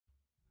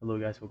Hello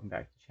guys, welcome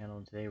back to the channel,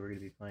 and today we're going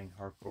to be playing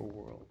Hardcore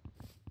World.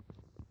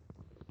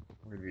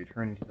 We're going to be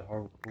returning to the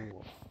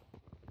Hardcore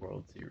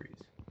World series.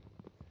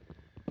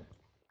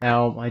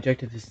 Now, my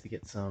objective is to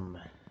get some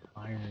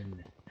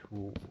iron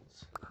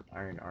tools,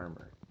 iron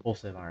armor, full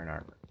set of iron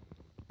armor.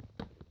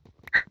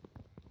 That's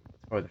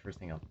probably the first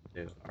thing I'll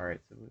do.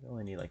 Alright, so we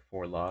only need like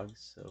 4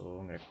 logs, so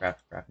I'm going to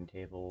craft a crafting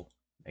table,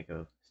 make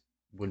a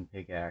wooden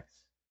pickaxe,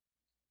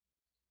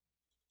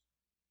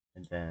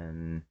 and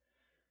then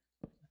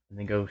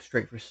go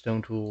straight for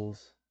stone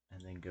tools,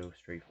 and then go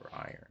straight for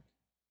iron.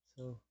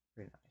 So,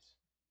 pretty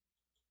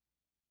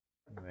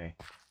nice. Anyway.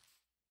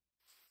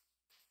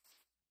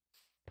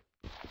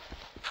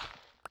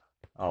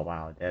 Oh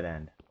wow, dead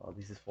end. Well, at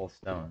least it's full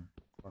stone.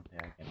 That's one thing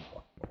I can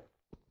block for.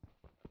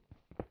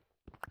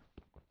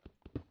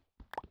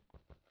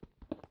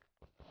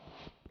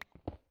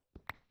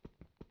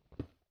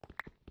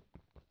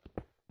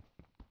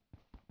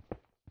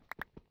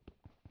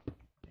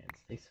 Man,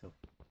 it takes so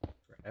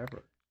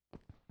forever.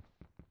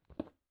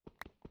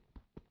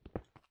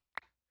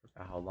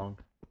 Forgot how long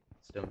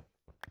stone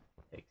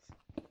takes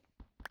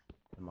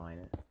to mine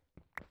it.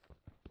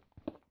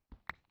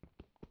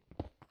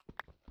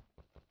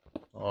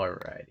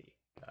 Alrighty,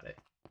 got it.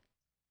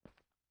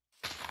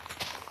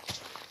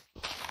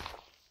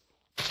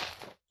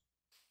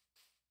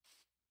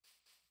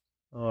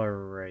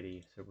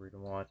 Alrighty, so we're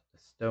gonna want a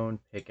stone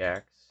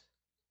pickaxe,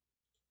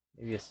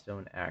 maybe a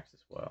stone axe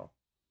as well.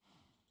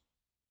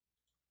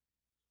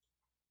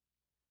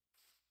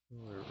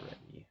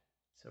 Alrighty,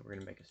 so we're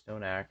gonna make a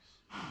stone axe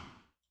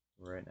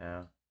right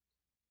now.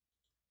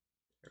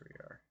 There we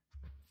are.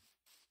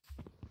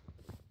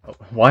 Oh,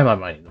 why am I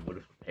mining the wood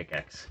with a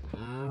pickaxe?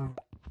 Why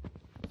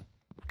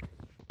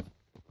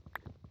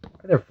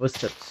are their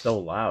footsteps so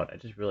loud? I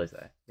just realized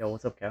that. Yo,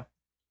 what's up, cow?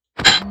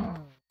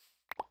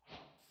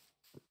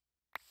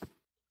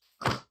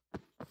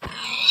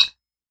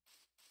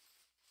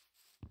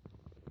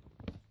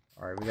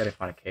 Alright, we gotta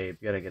find a cave.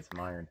 We gotta get some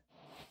iron.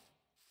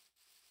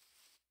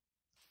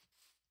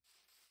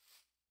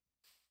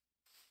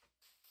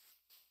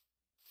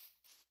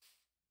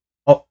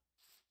 Oh!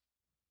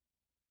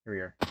 Here we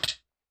are.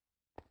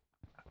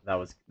 That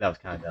was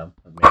kind of dumb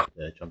of me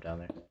to jump down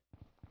there.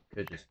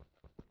 Could just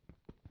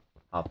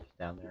hop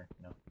down there,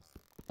 you know.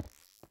 Is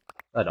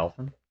that a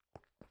dolphin?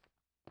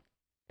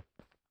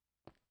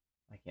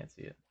 I can't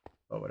see it,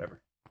 but whatever.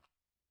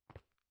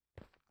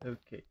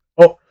 Okay.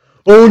 Oh!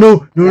 Oh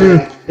no!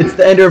 No! It's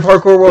the ender of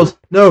Hardcore Worlds!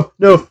 No!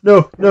 No!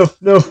 No! No!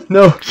 No!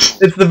 No!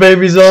 It's the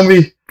baby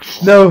zombie!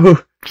 No!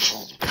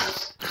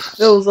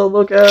 Elsa,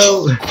 look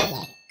out!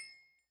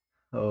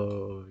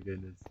 Oh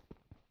goodness.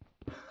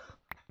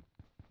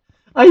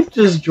 I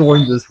just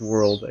joined this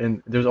world,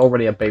 and there's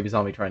already a baby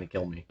zombie trying to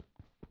kill me.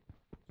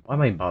 Why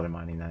am I bother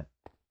mining that?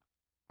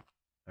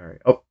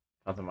 Alright. Oh!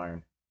 Found some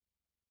iron.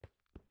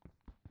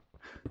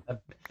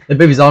 The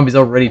baby zombie's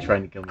already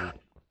trying to kill me.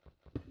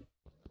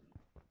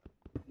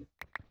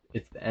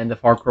 It's the end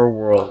of Hardcore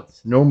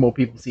Worlds. Normal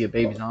people see a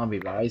baby zombie,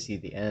 but I see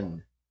the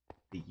end.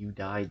 The you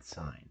died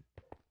sign.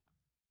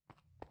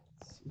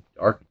 It's so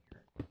dark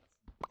in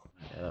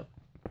here. Up.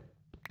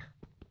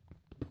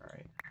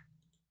 Alright.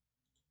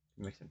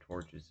 Make some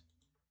torches.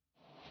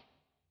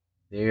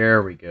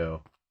 There we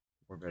go.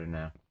 We're better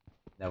now.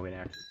 Now we can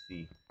actually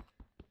see.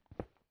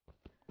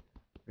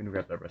 We're gonna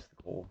grab the rest of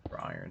the coal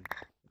for iron.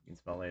 We can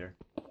smell later.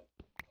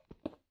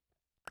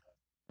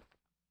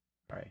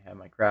 Alright, have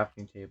my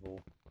crafting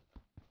table.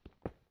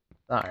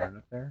 Is that iron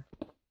up there?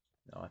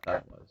 No, I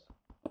thought it was.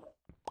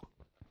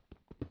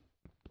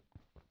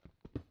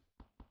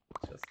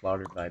 Just got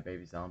slaughtered by a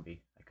baby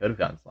zombie. I could have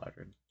gotten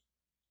slaughtered.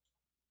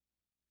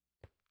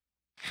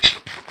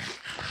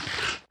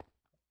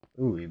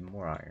 Ooh, even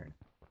more iron.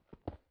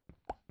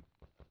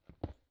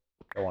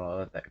 Don't want to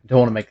let that. Don't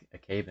want to make a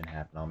cave-in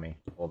happen on me.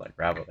 All that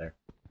gravel there.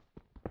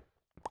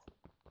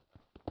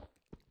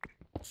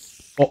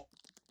 Oh,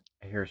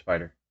 I hear a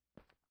spider.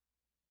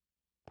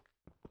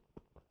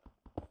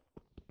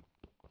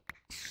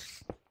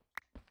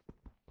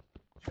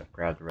 Gotta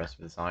grab the rest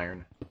of this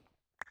iron.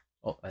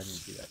 Oh, I didn't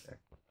see that there.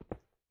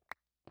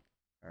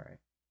 Alright.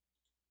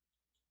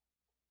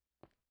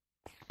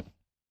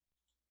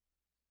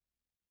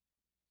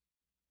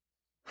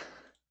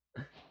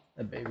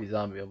 That baby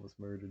zombie almost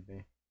murdered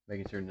me.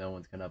 Making sure no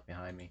one's coming up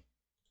behind me.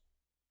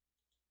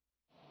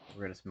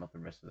 We're gonna smelt the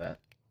rest of that.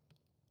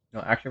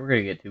 No, actually, we're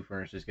gonna get 2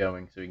 furnaces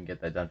going so we can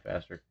get that done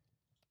faster.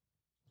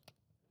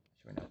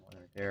 So we have one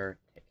right there.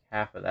 Take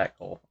half of that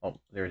coal. Oh,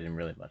 there isn't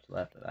really much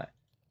left of that.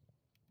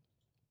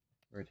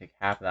 We're gonna take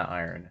half of that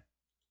iron,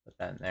 put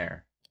that in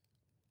there,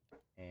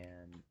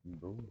 and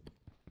boom,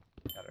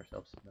 got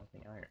ourselves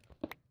smelting iron.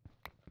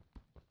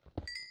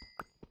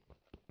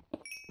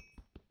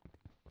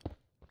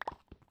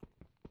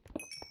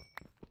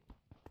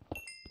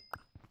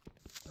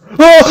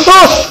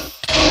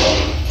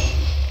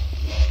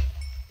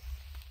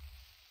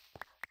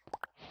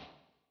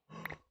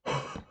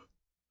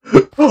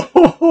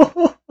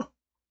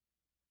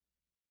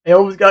 I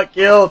almost got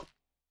killed.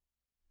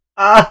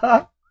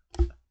 Ah!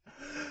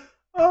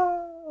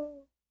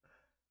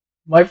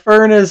 My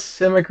furnace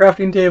and my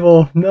crafting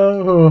table.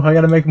 No, I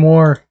gotta make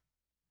more.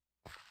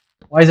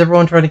 Why is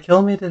everyone trying to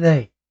kill me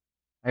today?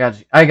 I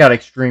got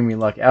extremely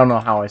lucky. I don't know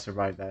how I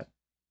survived that.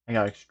 I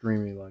got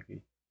extremely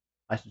lucky.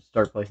 I should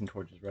start placing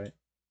torches, right?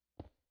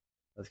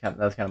 That's kind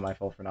of my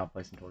fault for not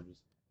placing torches.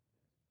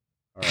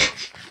 All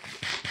right.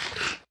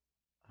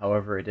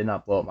 However, it did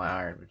not blow up my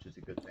iron, which is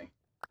a good thing.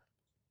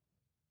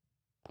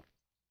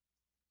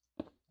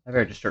 I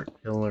better just start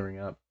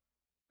pillaring up.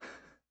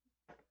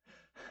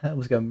 I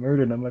almost got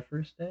murdered on my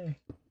first day.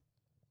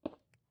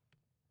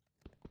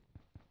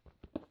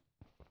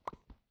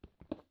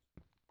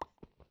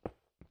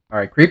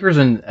 Alright, creepers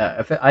and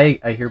I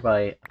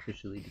hereby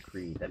officially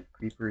decree that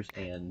creepers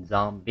and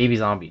baby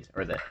zombies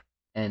are the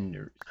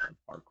enders of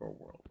Hardcore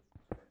World.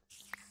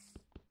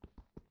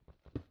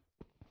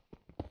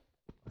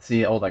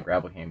 See, all that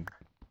gravel came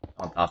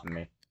on top of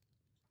me.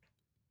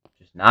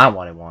 Just not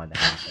what I wanted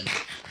to happen.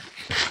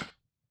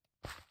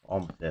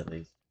 Almost at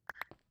least.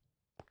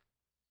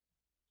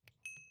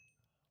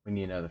 We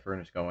need another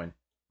furnace going.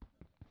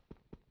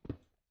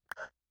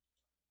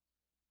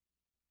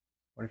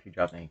 What if you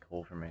dropped any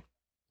coal for me?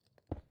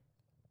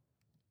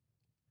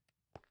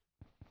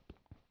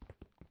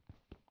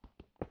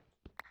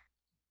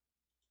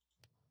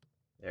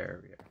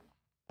 There we go.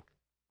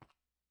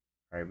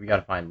 Alright, we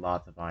gotta find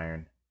lots of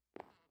iron.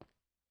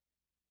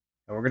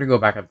 And we're gonna go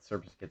back up to the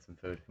surface to get some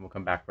food, and we'll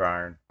come back for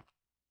iron.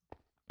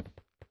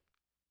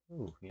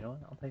 Ooh, you know what?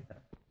 I'll take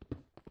that.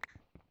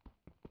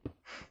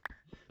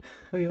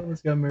 We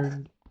almost got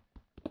murdered.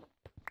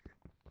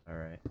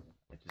 Alright.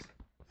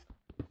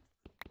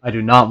 I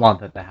do not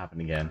want that to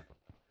happen again.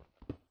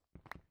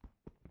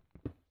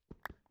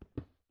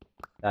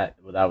 That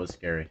was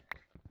scary.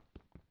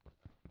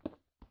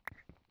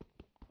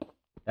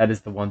 That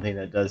is the one thing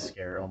that does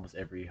scare almost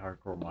every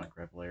hardcore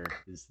Minecraft player,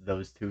 is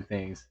those two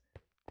things.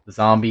 The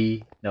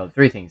zombie, no,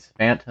 three things.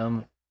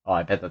 Phantom, oh,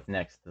 I bet that's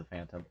next to the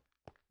Phantom.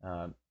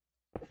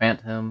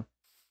 Phantom,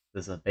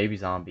 there's a baby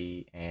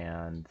zombie,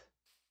 and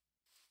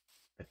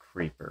the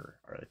creeper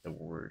are like the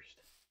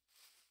worst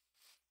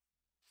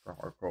for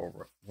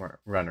hardcore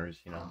runners,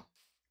 you know.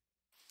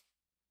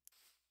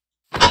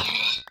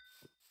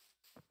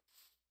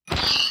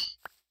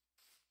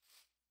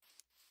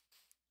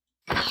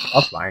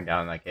 I'll flying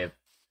down in that cave.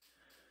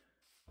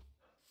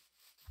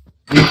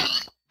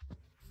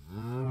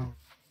 Oh.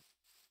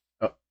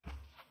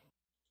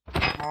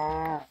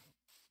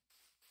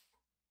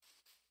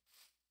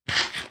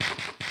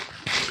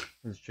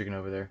 There's a chicken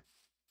over there.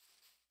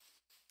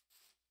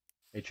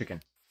 Hey,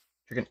 chicken.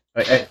 Chicken.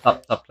 Hey,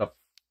 stop. Do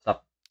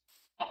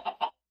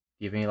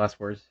you have any last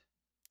words?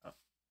 Oh.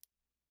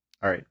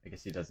 Alright, I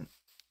guess he doesn't.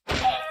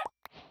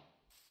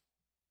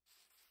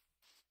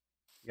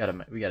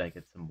 We gotta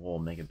get some wool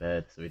and make a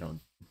bed so we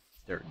don't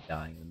start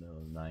dying in the middle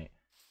of the night.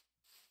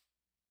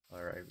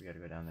 Alright, we gotta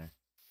go down there.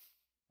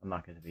 I'm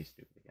not gonna be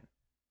stupid again.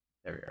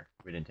 There we are.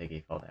 We didn't take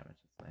any fall damage.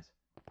 That's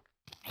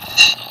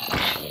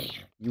nice.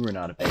 You were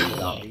not a baby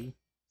zombie,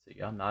 so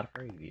yeah, I'm not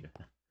afraid of you.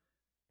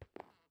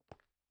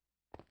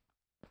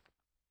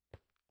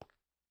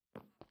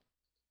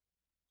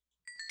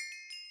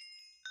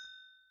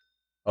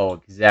 Oh,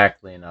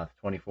 exactly enough.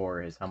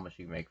 24 is how much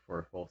you make for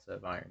a full set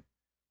of iron.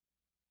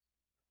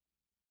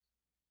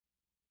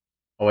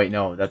 Oh wait,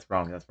 no, that's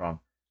wrong.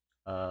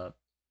 I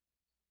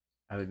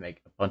would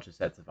make a bunch of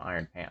sets of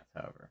iron pants,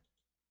 however.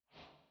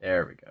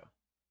 There we go.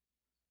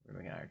 We're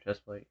making an iron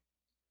chestplate.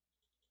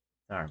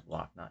 It's an iron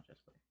block, not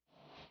chestplate.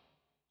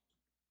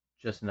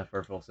 Just enough for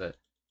a full set.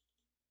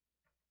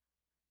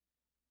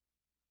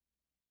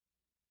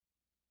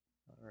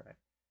 Alright.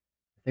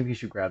 I think we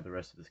should grab the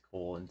rest of this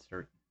coal and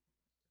start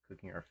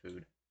cooking our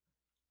food.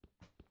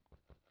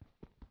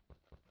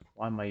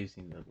 Why am I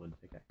using the wood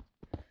pickaxe?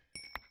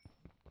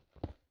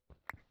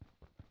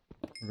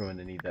 We're going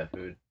to need that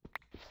food.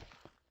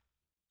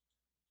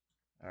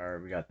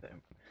 Alright, we got that.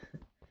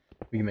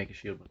 We can make a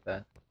shield with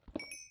that.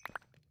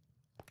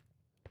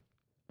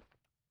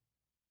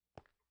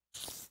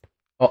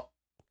 Oh!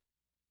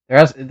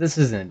 This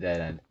isn't a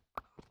dead end.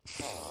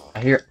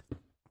 I hear...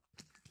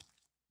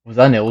 Was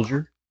that an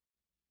illager?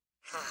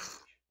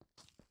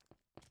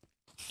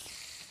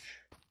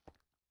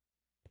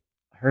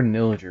 I heard an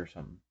illager or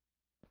something.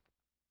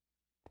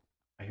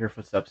 I hear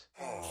footsteps.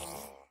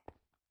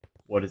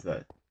 What is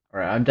that?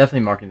 Alright, I'm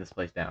definitely marking this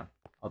place down.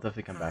 I'll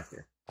definitely come back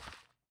here.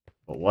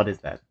 But what is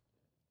that?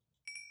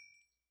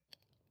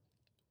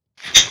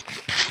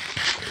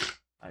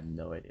 I have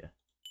no idea.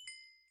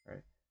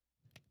 Alright.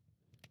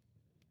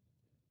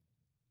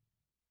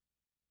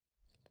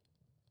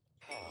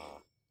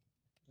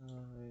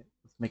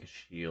 Let's make a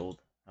shield.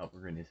 Oh,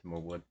 we're gonna need some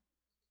more wood.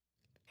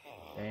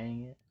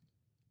 Dang it.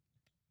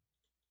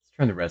 Let's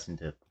turn the rest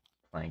into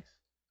planks.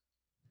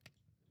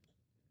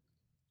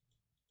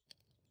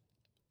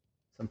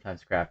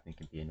 Sometimes crafting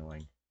can be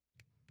annoying.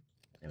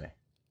 Anyway.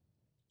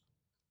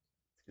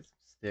 Let's get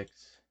some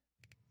sticks.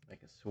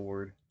 Make a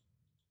sword.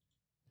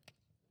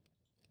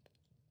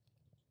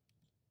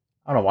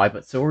 I don't know why,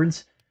 but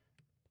swords...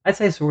 I'd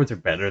say swords are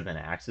better than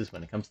axes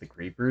when it comes to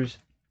creepers.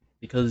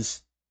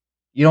 Because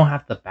you don't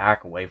have to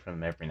back away from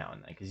them every now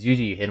and then, because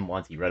usually you hit him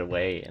once, he run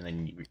away, and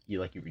then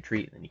you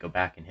retreat, and then you go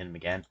back and hit him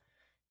again.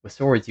 With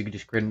swords, you can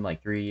just crit him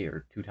like 3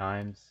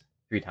 times,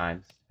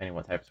 depending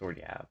what type of sword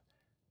you have.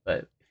 But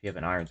if you have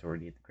an iron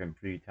sword, you have to crit him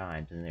 3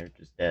 times, and they're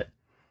just dead.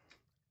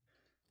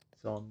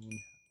 So, I mean,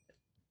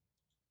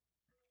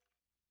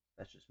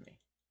 that's just me.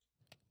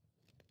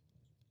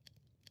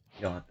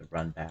 You don't have to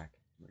run back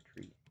and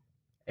retreat.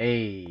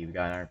 Hey, we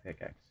got an iron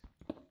pickaxe.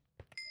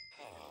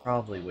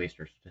 Probably waste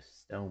our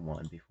stone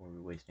one before we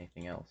waste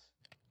anything else.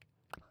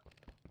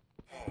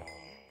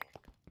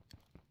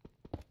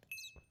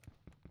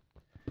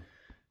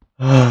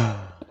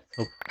 Let's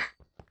hope.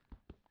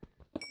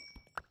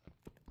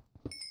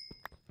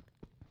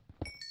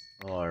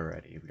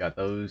 Alrighty, we got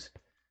those.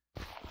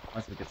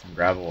 Once we get some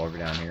gravel over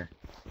down here,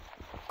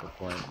 we'll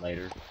flint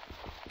later.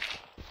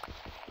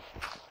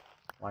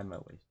 Why am I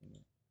wasting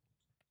it?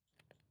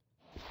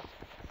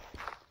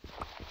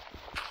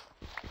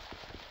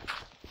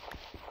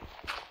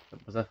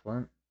 Was that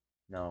flint?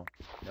 No,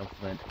 no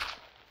flint.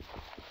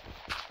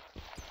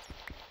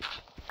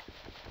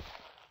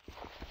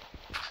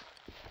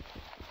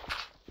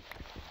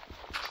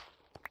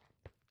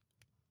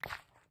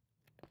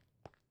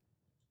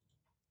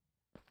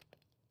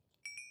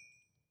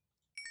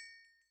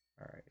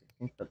 Alright, I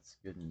think that's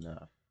good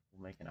enough.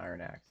 We'll make an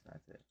iron axe, and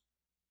that's it.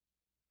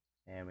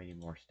 And we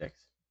need more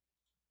sticks.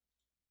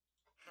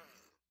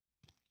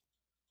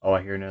 Oh,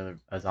 I hear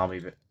a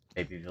zombie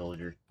baby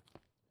villager.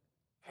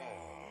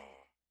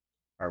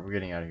 Alright, we're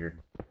getting out of here.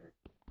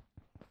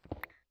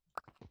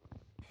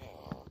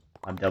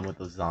 I'm done with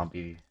those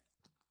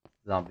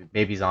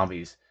baby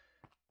zombies.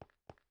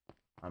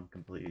 I'm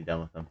completely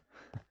done with them.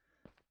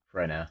 For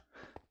right now.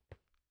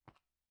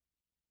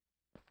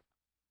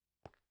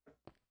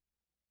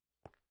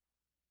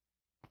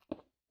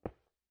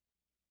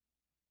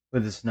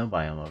 Look at the snow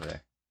biome over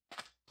there.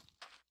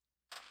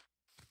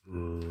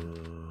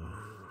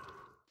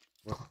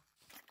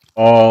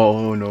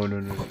 Oh, no.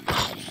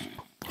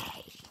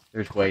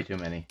 There's way too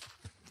many.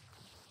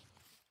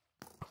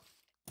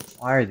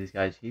 Why are these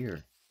guys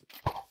here?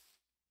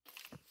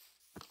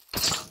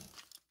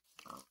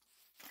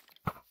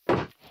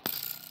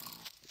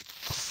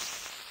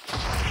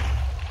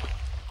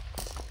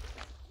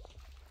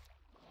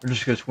 We're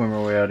just gonna swim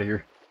our way out of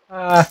here.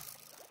 So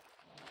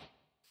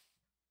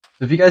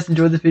if you guys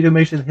enjoyed this video,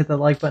 make sure to hit that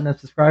like button and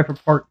subscribe for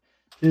part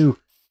 2.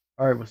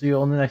 Alright, we'll see you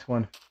all in the next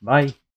one. Bye.